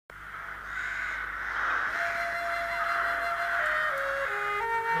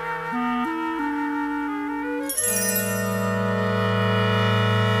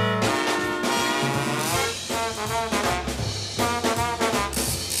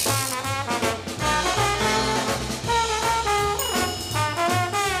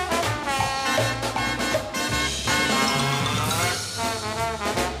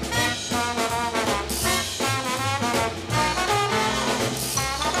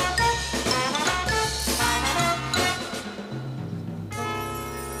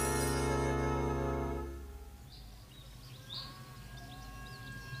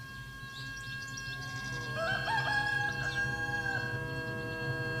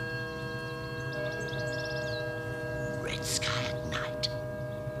Red sky at night,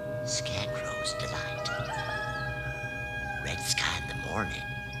 scarecrow's delight. Red sky in the morning,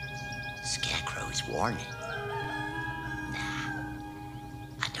 scarecrow's warning. Nah,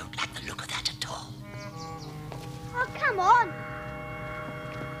 I don't like the look of that at all. Oh, come on.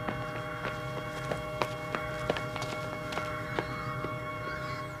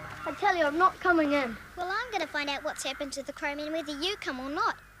 I tell you, I'm not coming in. Well, I'm going to find out what's happened to the crowman whether you come or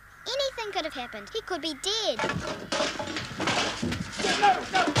not. Anything could have happened. He could be dead. No.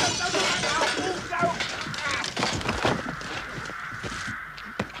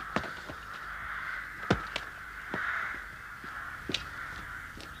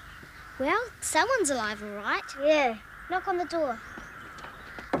 Well, someone's alive, all right. Yeah. Knock on the door.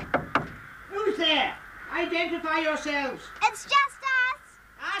 Who's there? Identify yourselves. It's just us.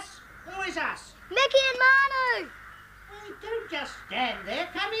 Us? Who is us? Mickey and Manu. Well, don't just stand there.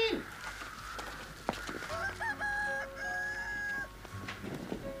 Come in.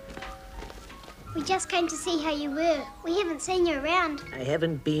 We just came to see how you were. We haven't seen you around. I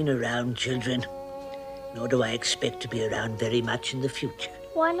haven't been around, children. Nor do I expect to be around very much in the future.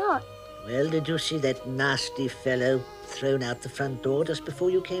 Why not? Well, did you see that nasty fellow thrown out the front door just before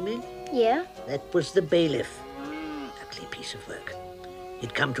you came in? Yeah. That was the bailiff. Ugly piece of work.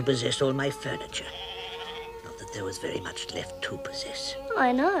 He'd come to possess all my furniture. Not that there was very much left to possess.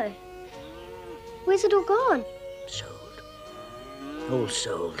 I know. Where's it all gone? Sold. All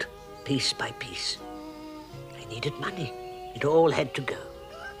sold. Piece by piece. I needed money. It all had to go.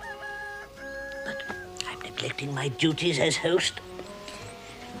 But I'm neglecting my duties as host.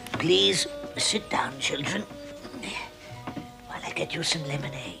 Please, sit down, children, while I get you some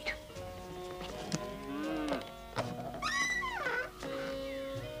lemonade.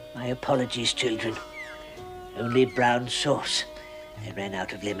 My apologies, children. Only brown sauce. I ran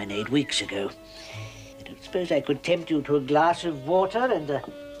out of lemonade weeks ago. I don't suppose I could tempt you to a glass of water and a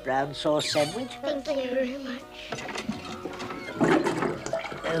brown sauce sandwich? Thank you very much.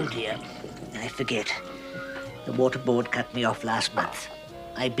 Oh, dear. I forget. The water board cut me off last month.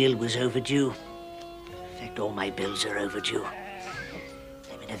 My bill was overdue. In fact, all my bills are overdue.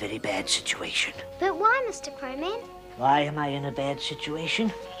 I'm in a very bad situation. But why, Mr. Crowman? Why am I in a bad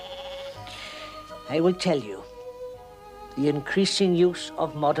situation? I will tell you. The increasing use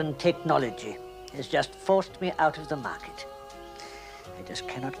of modern technology has just forced me out of the market. I just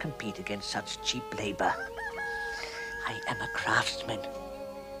cannot compete against such cheap labor. I am a craftsman,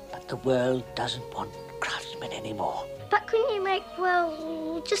 but the world doesn't want craftsmen anymore. But couldn't you make,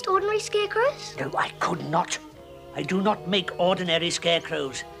 well, just ordinary scarecrows? No, I could not. I do not make ordinary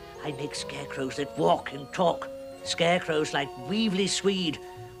scarecrows. I make scarecrows that walk and talk. Scarecrows like Weevely Swede,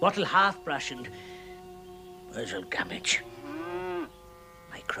 Wattle Halfbrush, and Worzel Gummidge.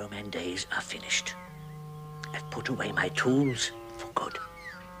 My crowman days are finished. I've put away my tools for good.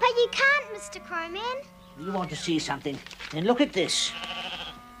 But you can't, Mr. Crowman. You want to see something? Then look at this.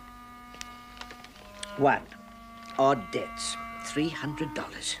 1. Odd debts,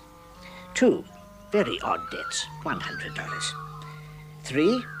 $300. 2. Very odd debts, $100.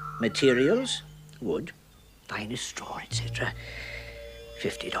 3. Materials, wood, finest straw, etc.,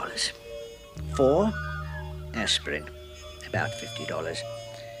 $50. 4. Aspirin, about $50.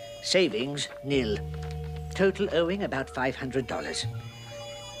 Savings, nil. Total owing, about $500.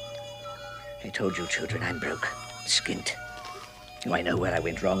 I told you, children, I'm broke. Skint. Oh, I know where I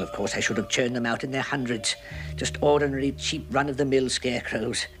went wrong, of course. I should have churned them out in their hundreds. Just ordinary, cheap, run-of-the-mill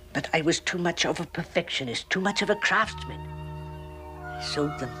scarecrows. But I was too much of a perfectionist, too much of a craftsman. I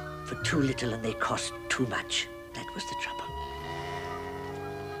sold them for too little and they cost too much. That was the trouble.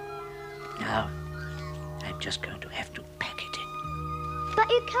 Now, I'm just going to have to pack it in. But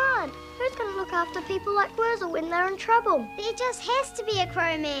you can't. Who's going to look after people like Worzel when they're in trouble? There just has to be a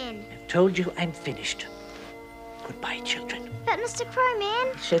crowman. I've told you I'm finished. Goodbye, children. But Mr.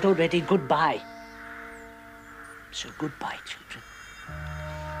 Crowman... Said already goodbye. So goodbye, children.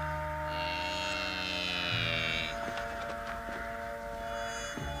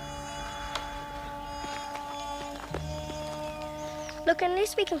 Look,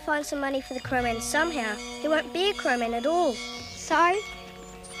 unless we can find some money for the crowman somehow, there won't be a crowman at all. So?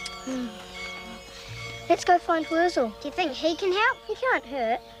 Let's go find Worzel. Do you think he can help? He can't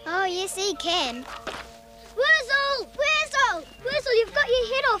hurt. Oh, yes, he can. Worzel! Worzel! Worzel, you've got your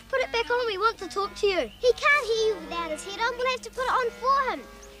head off. Put it back on. We want to talk to you. He can't hear you without his head on. We'll have to put it on for him.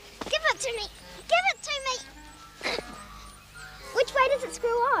 Give it to me. Give it to me. Which way does it screw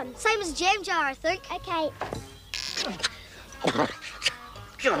on? Same as jam jar, I think. Okay.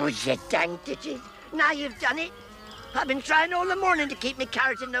 Oh, you dang ditches. Now you've done it. I've been trying all the morning to keep me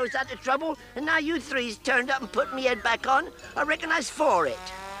carrot and nose out of trouble, and now you three's turned up and put me head back on. I reckon I's for it.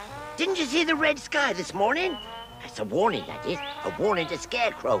 Didn't you see the red sky this morning? That's a warning, that is. A warning to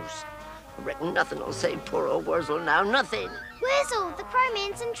scarecrows. I reckon nothing will save poor old Worzel now, nothing. Worzel, the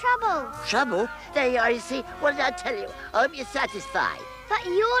crowman's in trouble. Trouble? There you are, you see. What did I tell you? I hope you're satisfied. But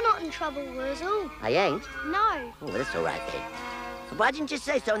you're not in trouble, Worzel. I ain't? No. Oh, well, that's all right, then. Why didn't you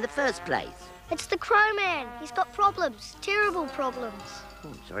say so in the first place? It's the crowman. He's got problems. Terrible problems.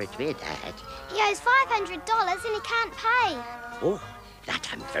 Oh, sorry to hear that. He owes $500 and he can't pay. Oh, that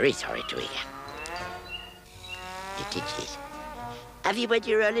I'm very sorry to hear. It is. Have you had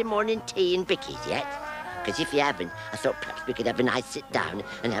your early morning tea in Vicky's yet? Because if you haven't, I thought perhaps we could have a nice sit down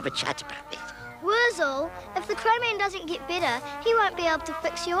and have a chat about this. Worzel, if the crowman doesn't get better, he won't be able to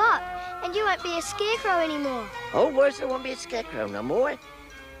fix you up. And you won't be a scarecrow anymore. Oh, Worzel won't be a scarecrow no more?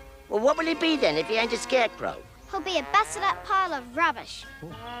 Well, what will he be then if he ain't a scarecrow? He'll be a busted up pile of rubbish.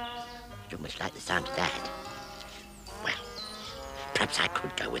 You almost like the sound of that. Well, perhaps I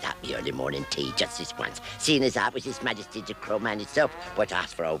could go without the early morning tea just this once, seeing as I was His Majesty the Crowman himself, but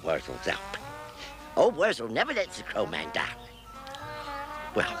asked for old Worzel's help. Old Worzel never lets the Crowman down.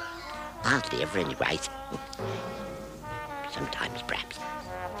 Well, hardly ever anyways. Sometimes, perhaps.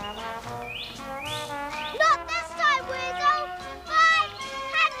 Not this time, Worzel!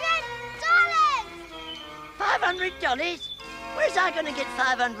 $500! $500? Where's I gonna get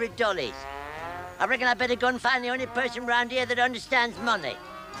 $500? I reckon I better go and find the only person round here that understands money.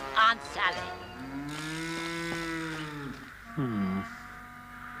 Aunt Sally.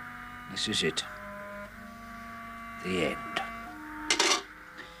 This is it. The end.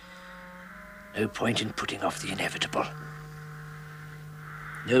 No point in putting off the inevitable.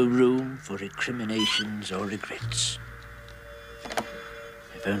 No room for recriminations or regrets.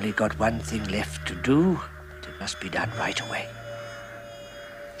 I've only got one thing left to do, and it must be done right away.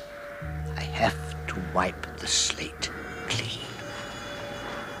 I have to wipe the slate clean.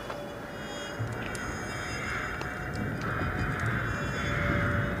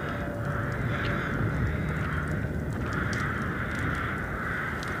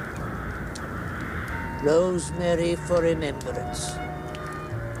 Rosemary for remembrance,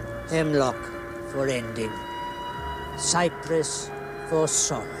 hemlock for ending, cypress for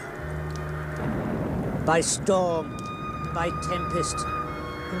sorrow. By storm, by tempest,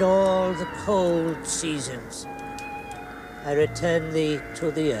 and all the cold seasons, I return thee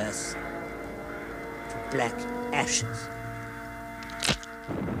to the earth, to black ashes.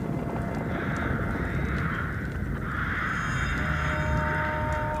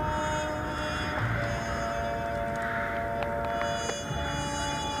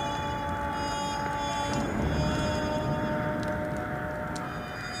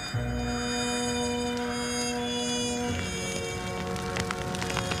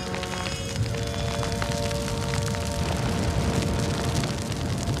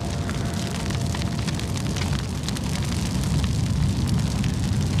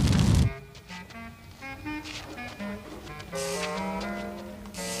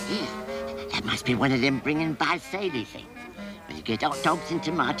 Must be one of them bringing by Sadie things. Where you get hot dogs in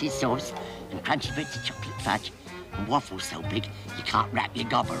tomato sauce and crunchy bits of chocolate fudge and waffles so big you can't wrap your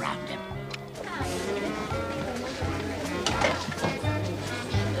gob around them.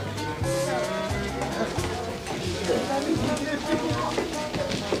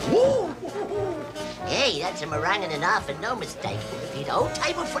 Hey, that's a meringue and a half and no mistake. Feed a whole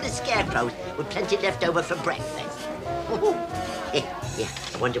table full of scarecrows with plenty left over for breakfast. Yeah,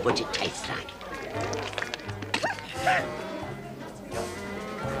 I wonder what it tastes like.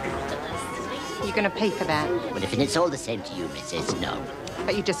 You're going to pay for that? Well, if it's all the same to you, missus, no.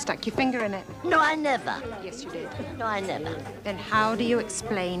 But you just stuck your finger in it. No, I never. Yes, you did. No, I never. Then how do you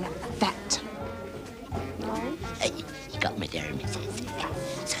explain that? You got me there, missus.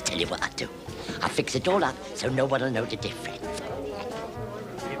 So I'll tell you what I'll do. I'll fix it all up so no one will know the difference.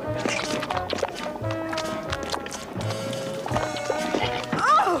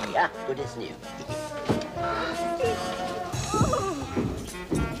 Oh! Yeah, good as new.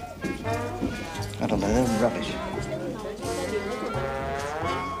 Not on my own rubbish.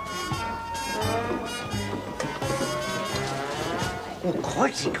 Oh,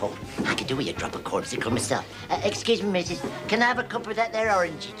 corsicle. I could do with a drop of corsicle myself. Excuse me, missus. Can I have a cup of that there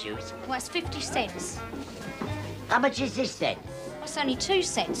orangey juice? Well, it's 50 cents. How much is this, then? It's only 2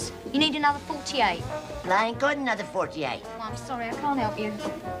 cents. You need another 48. Well, I ain't got another 48. Well, I'm sorry, I can't help you.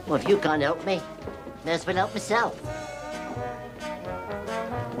 Well, if you can't help me, may as well help myself.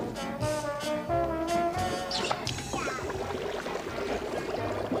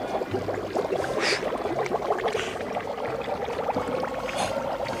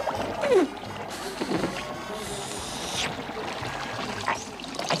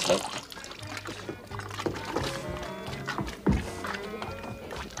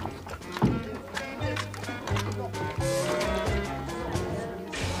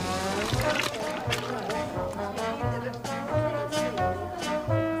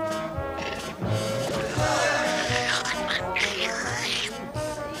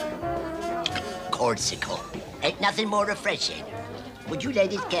 Sportsicle. Ain't nothing more refreshing. Would you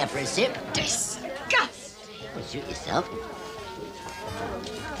ladies care for a sip? Disgusting. Well, suit yourself.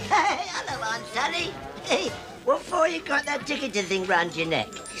 Hey, hello, Aunt Sally. Hey, what for you got that ticketing thing round your neck?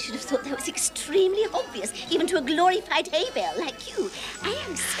 I should have thought that was extremely obvious, even to a glorified hay bale like you. I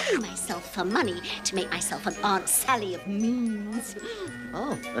am selling myself for money to make myself an Aunt Sally of means.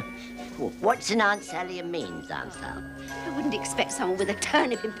 Oh, what's an Aunt Sally of means, Aunt Sal? I wouldn't expect someone with a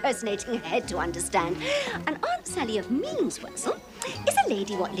turnip impersonating a head to understand. An Aunt Sally of means, Worzel, is a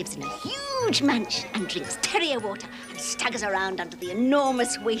lady what lives in a huge mansion and drinks terrier water and staggers around under the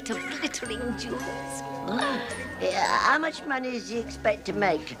enormous weight of glittering jewels. Oh, yeah, how much money does you expect to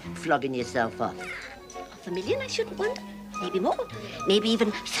make flogging yourself off? $500,000, I shouldn't wonder. Maybe more. Maybe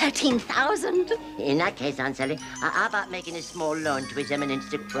even 13,000. In that case, Aunt Sally, how about making a small loan to His Eminence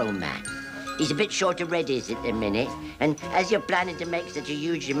the Crow Man? He's a bit short of readies at the minute, and as you're planning to make such a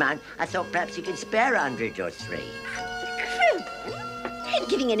huge amount, I thought perhaps you could spare 100 or 3. Crowman? I'm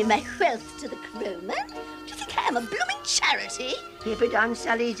giving any of my wealth to the Crowman. Do you think I am a blooming charity? Yeah, but Aunt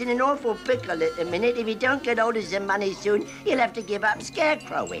Sally's in an awful pickle at the minute. If he don't get hold of some money soon, he'll have to give up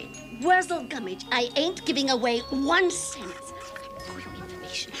scarecrowing. Worzel Gummidge, I ain't giving away 1 cent. For your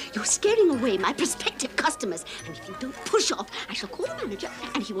information, you're scaring away my prospective customers. And if you don't push off, I shall call the manager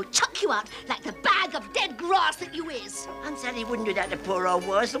and he will chuck you out like the bag of dead grass that you is. Aunt Sally wouldn't do that to poor old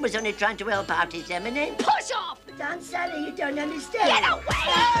Worzel. Was only trying to help out His Eminence. Push off! But Aunt Sally, you don't understand. Get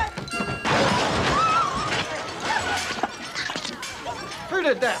away! Who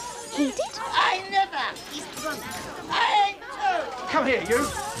did that? He did? I never. He's drunk. I ain't too. Come here, you.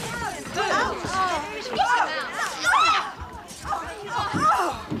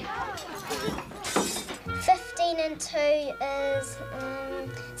 15 and 2 is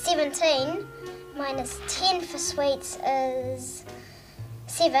 17. Minus 10 for sweets is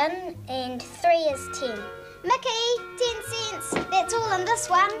 7. And 3 is 10. Mickey, 10 cents. That's all in this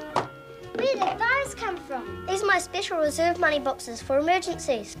one. Where did those come from? These are my special reserve money boxes for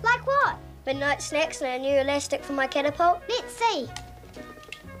emergencies. Like what? Midnight snacks and a new elastic for my catapult. Let's see.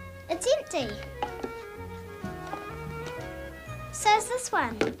 It's empty. So is this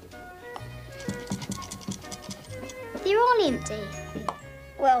one. They're all empty.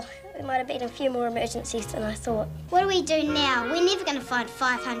 Well, there might have been a few more emergencies than I thought. What do we do now? We're never going to find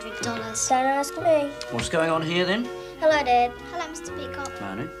 $500. Don't ask me. What's going on here, then? Hello, Dad. Hello, Mr. Peacock.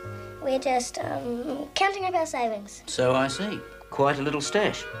 Morning. We're just counting up our savings. So I see. Quite a little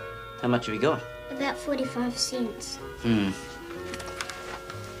stash. How much have you got? About 45 cents.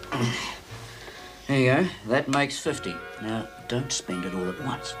 There you go. That makes 50. Now, don't spend it all at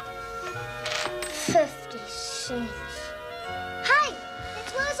once. 50 cents. Hey,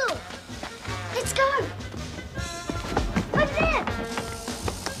 it's Worzel. Let's go. Over there.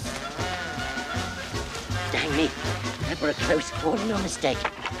 Dang me. That were a close call, no mistake.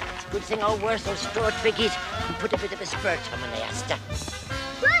 It's a good thing old Worzel stored biggies and put a bit of a spurt on when they asked her.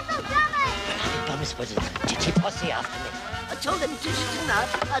 Worzel Gummidge. I promised was a titty posse after me. I told them digits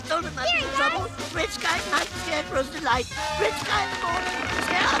enough. I told them I'd be in trouble. Red sky at night, scarecrow's delight. Red sky in the morning,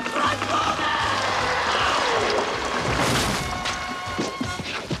 scarecrow's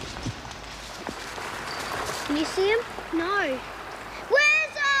Can you see him? No.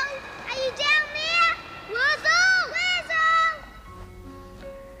 Worzel, are you down there? Worzel! Worzel!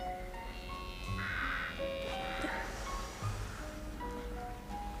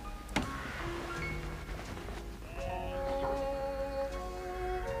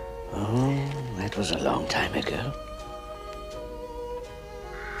 Oh, that was a long time ago.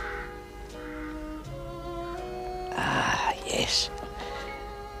 Ah, yes.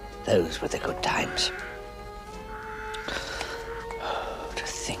 Those were the good times. Oh, to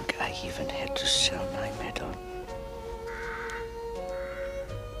think I even had to sell my medal.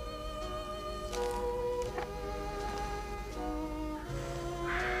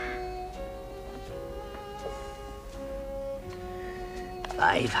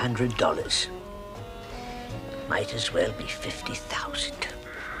 $500. Might as well be 50,000.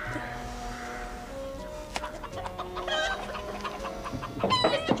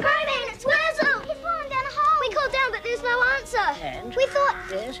 Mr. Crowman, it's Worzel! He's fallen down a hole. We called down, but there's no answer. And? We thought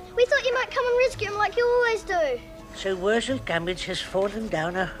Yes? we thought you might come and rescue him like you always do. So Worzel Gummidge has fallen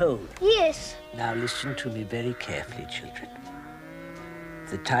down a hole. Yes. Now listen to me very carefully, children.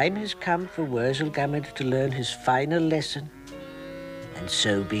 The time has come for Worzel Gummidge to learn his final lesson, and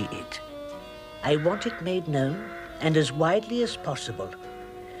so be it. I want it made known, and as widely as possible,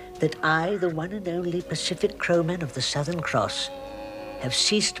 that I, the one and only Pacific Crowman of the Southern Cross, have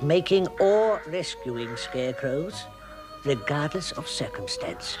ceased making or rescuing scarecrows, regardless of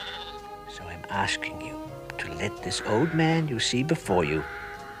circumstance. So I'm asking you to let this old man you see before you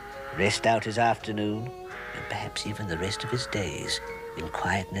rest out his afternoon and perhaps even the rest of his days in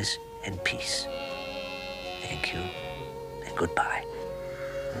quietness and peace. Thank you and goodbye.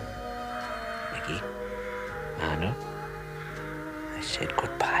 Mickey, Manu, I said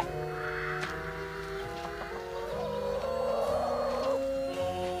goodbye.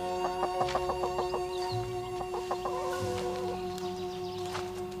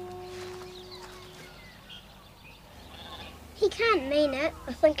 He can't mean it.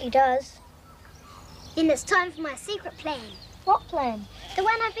 I think he does. Then it's time for my secret plan. What plan? The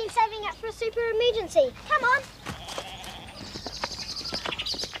one I've been saving up for a super emergency. Come on.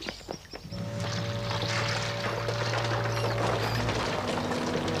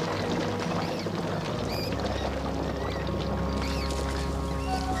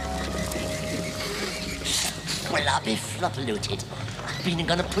 Well, I'll be flop-looted. I've been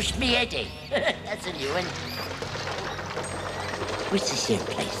gonna push me head in. That's a new one. What's this here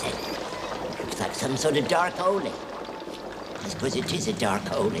place, then? Looks like some sort of dark holy. I suppose it is a dark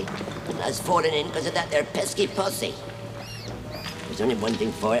holy. And I've fallen in because of that there pesky posse. There's only one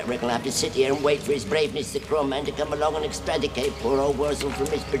thing for it. I reckon I'll have to sit here and wait for his braveness, the Crow Man, to come along and extradicate poor old Worzel from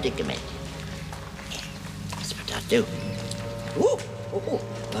his predicament. That's what I'll do. Ooh! Ooh!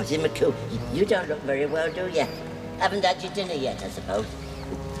 Marty McCoo, you don't look very well, do you? Haven't had your dinner yet, I suppose.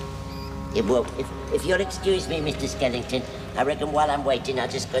 Well, if you'll excuse me, Mr. Skellington, I reckon while I'm waiting, I'll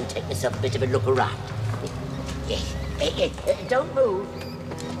just go and take myself a bit of a look around. Yes. Don't move.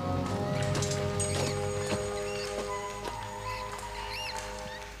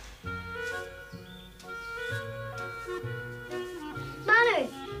 Manu,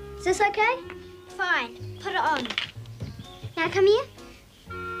 is this okay? Fine. Put it on. Now come here.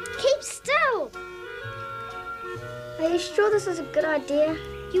 Keep still. Are you sure this is a good idea?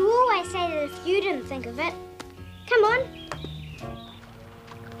 You always say that if you didn't think of it. Come on.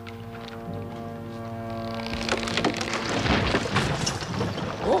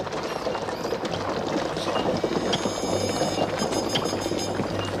 Oh.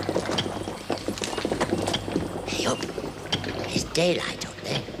 Hey, up. There's daylight up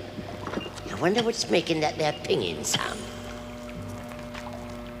there. I wonder what's making that there pinging sound.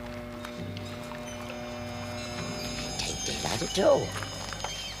 It ain't daylight at all.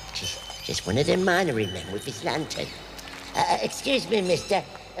 Just one of them minery men with his lantern. Excuse me, mister,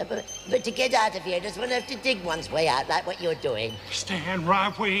 but to get out of here, does one have to dig one's way out like what you're doing? Stand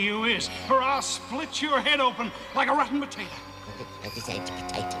right where you is, or I'll split your head open like a rotten potato. This ain't a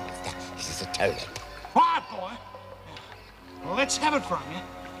potato, mister. This is a turnip. Quiet, boy. Well, let's have it from you.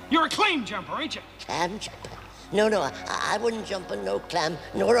 You're a claim jumper, ain't you? Clam jumper? No, I wouldn't jump on no clam,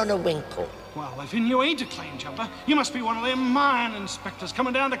 nor on a winkle. Well, if you ain't a claim jumper, you must be one of them mine inspectors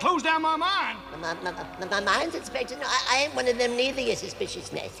coming down to close down my mine. My mine's inspector? No, I ain't one of them neither, you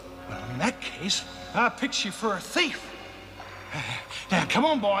suspiciousness. Well, in that case, I'll pitch you for a thief. Now, come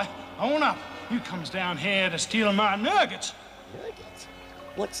on, boy. Own up. You comes down here to steal my nuggets. Nuggets?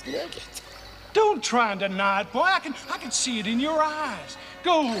 What's nuggets? Don't try and deny it, boy. I can see it in your eyes.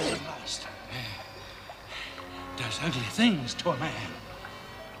 Gold dust. Does ugly things to a man.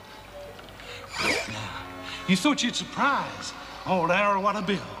 Now, you thought you'd surprise old Arrowwater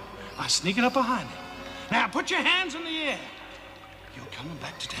Bill by sneaking up behind him. Now, put your hands in the air. You're coming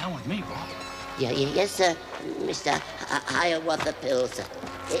back to town with me, boy. Yes, sir, Mr. Hiawatha Bill, sir.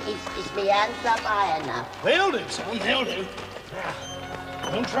 Is me hands up high enough? They'll do, son, they'll do.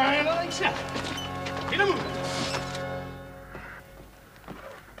 Now, don't try anything silly. Get a move.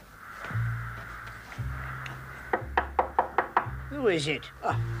 Who is it?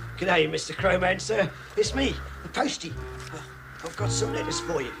 G'day, Mr. Crowman, sir. It's me, the postie. I've got some letters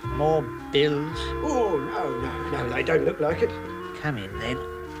for you. More bills? Oh, no, they don't look like it. Come in, then.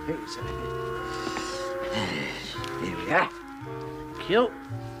 Here we are. Thank you.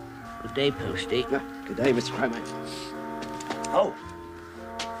 Good day, postie. Good day, Mr. Crowman. Oh,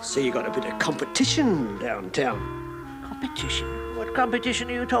 so you got a bit of competition downtown. Competition? What competition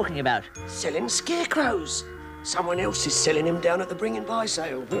are you talking about? Selling scarecrows. Someone else is selling them down at the bring and buy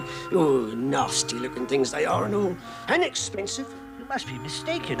sale. Oh, nasty-looking things they are and all. And expensive. You must be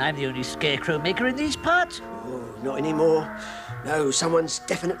mistaken. I'm the only scarecrow maker in these parts. Oh, not anymore. No, someone's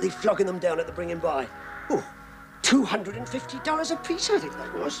definitely flogging them down at the bring and buy. Oh, $250 a piece, I think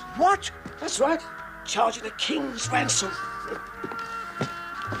that was. What? That's right. Charging a king's ransom.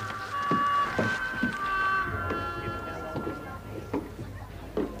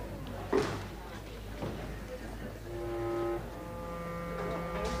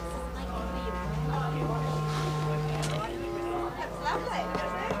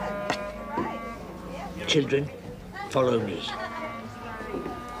 Children, follow me.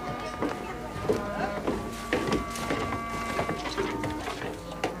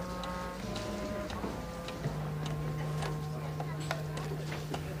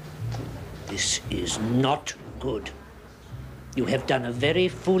 This is not good. You have done a very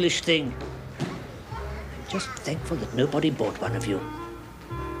foolish thing. I'm just thankful that nobody bought one of you.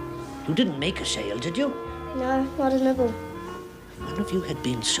 You didn't make a sale, did you? No, not a nibble. If one of you had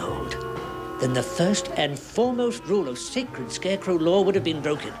been sold, then the first and foremost rule of sacred scarecrow law would have been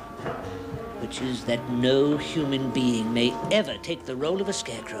broken, which is that no human being may ever take the role of a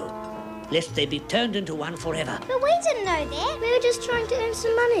scarecrow, lest they be turned into one forever. But we didn't know that. We were just trying to earn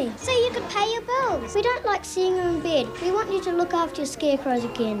some money. So you could pay your bills. We don't like seeing you in bed. We want you to look after your scarecrows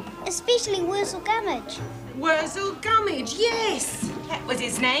again. Especially Worzel Gummidge. Worzel Gummidge, yes. That was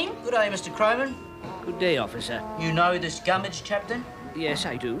his name. Good day, Mr. Croman. Good day, officer. You know this Gummidge chap, then? Yes,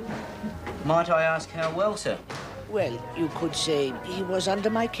 I do. Might I ask how well, sir? Well, you could say he was under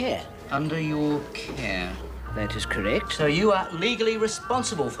my care. Under your care? That is correct. So you are legally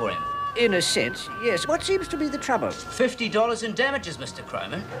responsible for him? In a sense, yes. What seems to be the trouble? $50 in damages, Mr.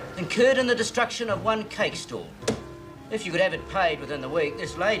 Croman, incurred in the destruction of one cake stall. If you could have it paid within the week,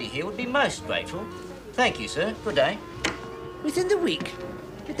 this lady here would be most grateful. Thank you, sir. Good day. Within the week?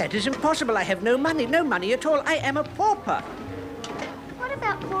 But that is impossible. I have no money at all. I am a pauper. What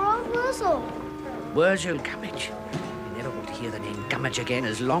about poor old Worzel? Worzel Gummidge. I never want to hear the name Gummidge again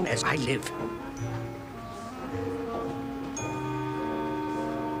as long as I live.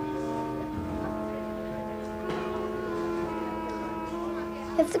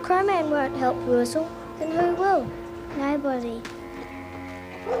 If the crowman won't help Worzel, then who will? Nobody.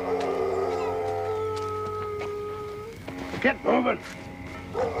 Get moving.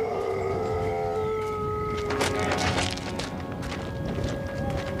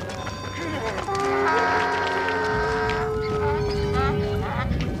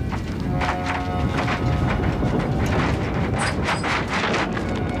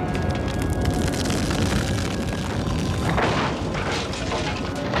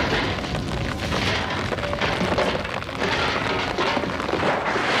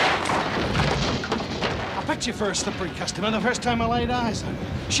 You for a slippery customer the first time I laid eyes on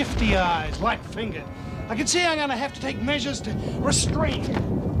you. Shifty eyes, light-fingered. I can see I'm gonna have to take measures to restrain.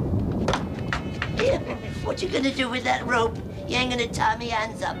 What you gonna do with that rope? You ain't gonna tie me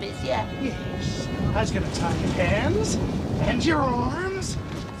hands up, is ya? Yes. I was gonna tie your hands, and your arms,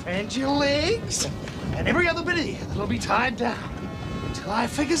 and your legs, and every other bit of you that'll be tied down until I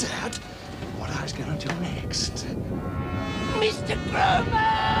figures out what I was gonna do next. Mr.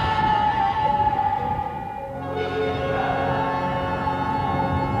 Croman!